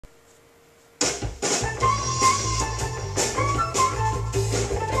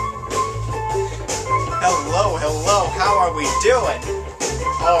are we doing?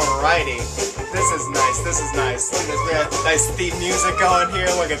 Alrighty. This is nice, this is nice. Look at this, we have nice theme music going here,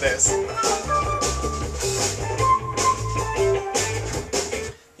 look at this.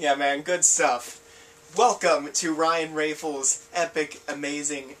 Yeah man, good stuff. Welcome to Ryan Rafuls' epic,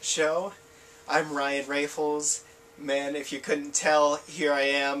 amazing show. I'm Ryan Rafuls. Man, if you couldn't tell, here I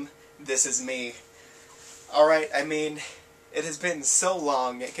am. This is me. Alright, I mean, it has been so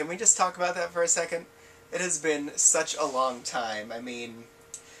long. Can we just talk about that for a second? It has been such a long time. I mean,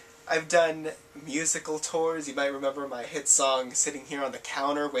 I've done musical tours. You might remember my hit song, Sitting Here on the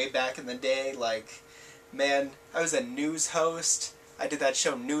Counter, way back in the day. Like, man, I was a news host. I did that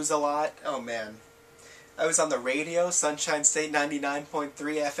show News-A-Lot. Oh, man. I was on the radio, Sunshine State 99.3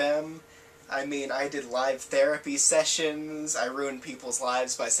 FM. I mean, I did live therapy sessions. I ruined people's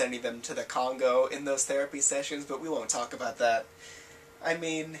lives by sending them to the Congo in those therapy sessions, but we won't talk about that. I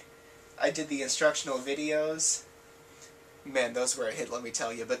mean, I did the instructional videos. Man, those were a hit, let me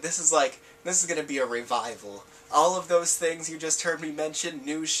tell you. But this is going to be a revival. All of those things you just heard me mention,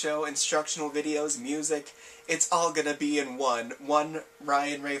 news show, instructional videos, music, it's all going to be in one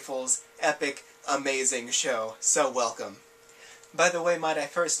Ryan Rafuls' epic, amazing show. So welcome. By the way, might I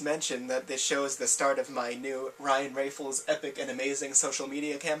first mention that this show is the start of my new Ryan Rafuls' epic and amazing social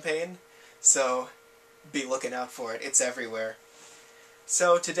media campaign, so be looking out for it. It's everywhere.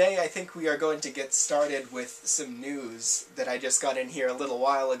 So today I think we are going to get started with some news that I just got in here a little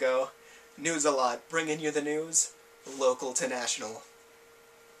while ago. News-A-Lot, bringing you the news, local to national.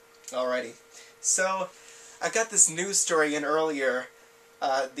 Alrighty. So, I got this news story in earlier.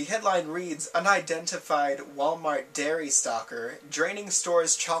 The headline reads, Unidentified Walmart dairy stalker draining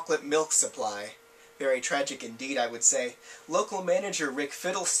store's chocolate milk supply. Very tragic indeed, I would say. Local manager Rick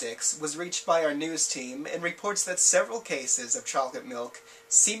Fiddlesticks was reached by our news team and reports that several cases of chocolate milk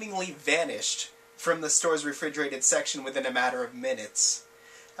seemingly vanished from the store's refrigerated section within a matter of minutes.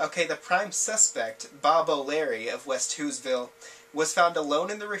 Okay, the prime suspect, Bob O'Leary of West Hughesville, was found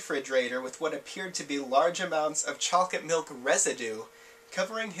alone in the refrigerator with what appeared to be large amounts of chocolate milk residue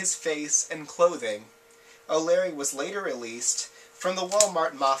covering his face and clothing. O'Leary was later released from the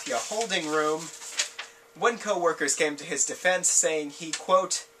Walmart Mafia holding room when co-workers came to his defense saying he,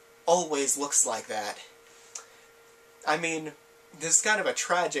 quote, always looks like that. I mean, this is kind of a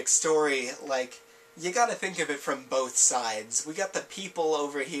tragic story. Like, you gotta think of it from both sides. We got the people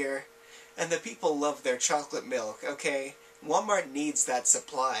over here, and the people love their chocolate milk, okay? Walmart needs that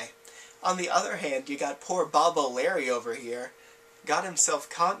supply. On the other hand, you got poor Bob O'Leary over here, got himself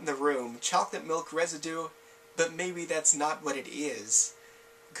caught in the room, chocolate milk residue, but maybe that's not what it is.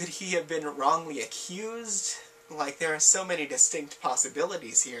 Could he have been wrongly accused? Like, there are so many distinct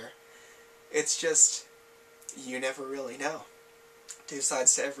possibilities here. It's just, you never really know. Two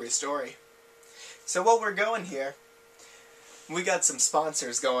sides to every story. So while we're going here, we got some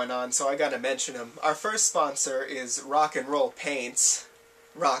sponsors going on, so I gotta mention them. Our first sponsor is Rock and Roll Paints.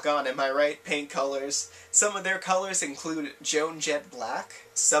 Rock on, am I right? Paint colors. Some of their colors include Joan Jet Black,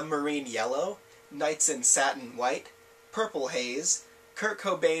 Submarine Yellow, Nights in Satin White, Purple Haze, Kurt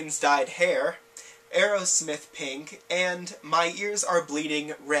Cobain's Dyed Hair, Aerosmith Pink, and My Ears Are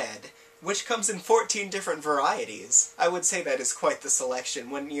Bleeding Red, which comes in 14 different varieties. I would say that is quite the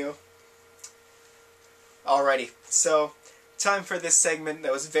selection, wouldn't you? Alrighty, so time for this segment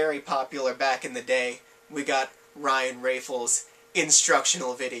that was very popular back in the day. We got Ryan Rafuls'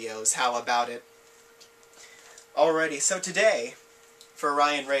 instructional videos. How about it? Alrighty, so today, for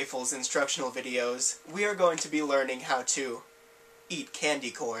Ryan Rafuls' instructional videos, we are going to be learning how to eat candy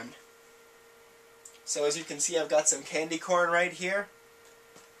corn. So as you can see, I've got some candy corn right here,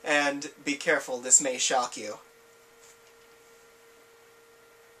 and be careful, this may shock you.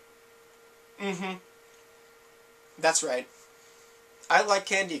 That's right. I like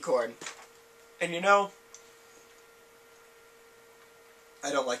candy corn. And you know,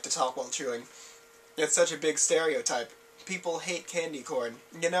 I don't like to talk while chewing. It's such a big stereotype. People hate candy corn.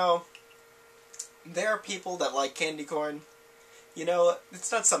 You know, there are people that like candy corn. You know,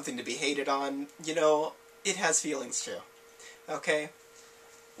 it's not something to be hated on. You know, it has feelings too. Okay?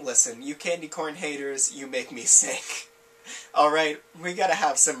 Listen, you candy corn haters, you make me sick. Alright, we gotta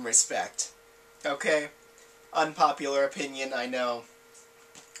have some respect. Okay? Unpopular opinion, I know.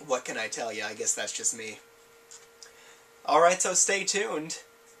 What can I tell you? I guess that's just me. Alright, so stay tuned.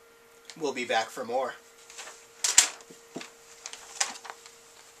 We'll be back for more.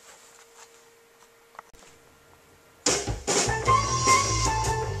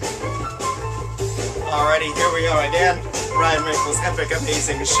 Alrighty, here we are again. Ryan Rafuls' epic,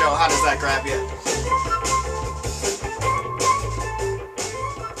 amazing show. How does that grab you?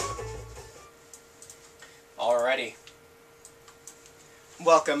 Alrighty.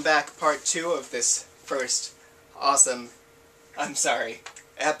 welcome back, part 2 of this first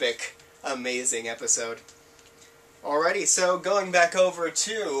epic, amazing episode. Alrighty, so going back over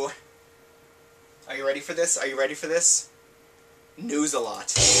to... Are you ready for this? Are you ready for this?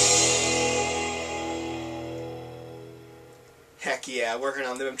 News-a-lot. Heck yeah, working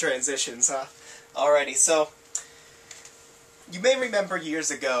on them transitions, huh? Alrighty, so... You may remember years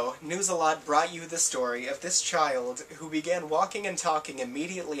ago, News-a-lot brought you the story of this child who began walking and talking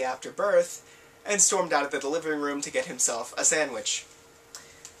immediately after birth and stormed out of the living room to get himself a sandwich.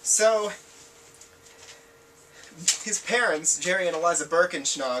 So, his parents, Jerry and Eliza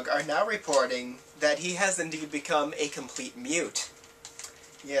Birkenschnog, are now reporting that he has indeed become a complete mute.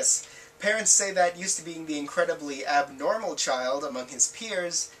 Yes, parents say that used to being the incredibly abnormal child among his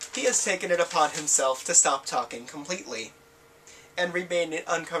peers, he has taken it upon himself to stop talking completely and remain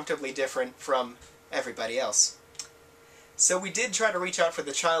uncomfortably different from everybody else. So we did try to reach out for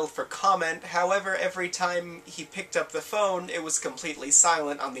the child for comment, however every time he picked up the phone it was completely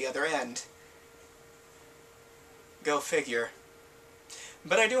silent on the other end. Go figure.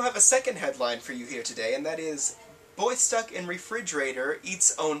 But I do have a second headline for you here today, and that is, Boy Stuck in Refrigerator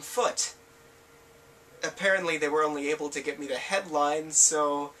Eats Own Foot. Apparently they were only able to get me the headline,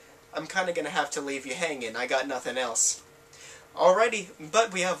 so I'm kinda gonna have to leave you hanging. I got nothing else. Alrighty,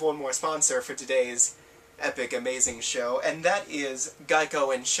 but we have one more sponsor for today's epic, amazing show, and that is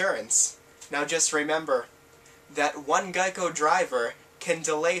Geico Insurance. Now just remember that one Geico driver can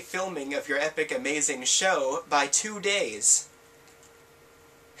delay filming of your epic, amazing show by 2 days.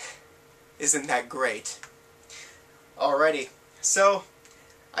 Isn't that great? Alrighty, so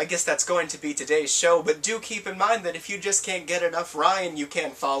I guess that's going to be today's show, but do keep in mind that if you just can't get enough Ryan, you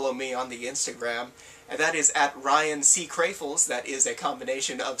can follow me on the Instagram. And that is at Ryan C. Rafuls. That is a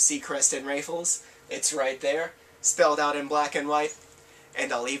combination of Seacrest and Rafuls. It's right there, spelled out in black and white.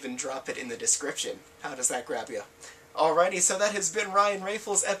 And I'll even drop it in the description. How does that grab you? Alrighty, so that has been Ryan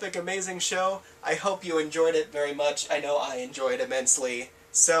Rafuls' epic, amazing show. I hope you enjoyed it very much. I know I enjoyed immensely.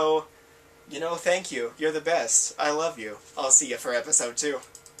 So, thank you. You're the best. I love you. I'll see you for episode 2.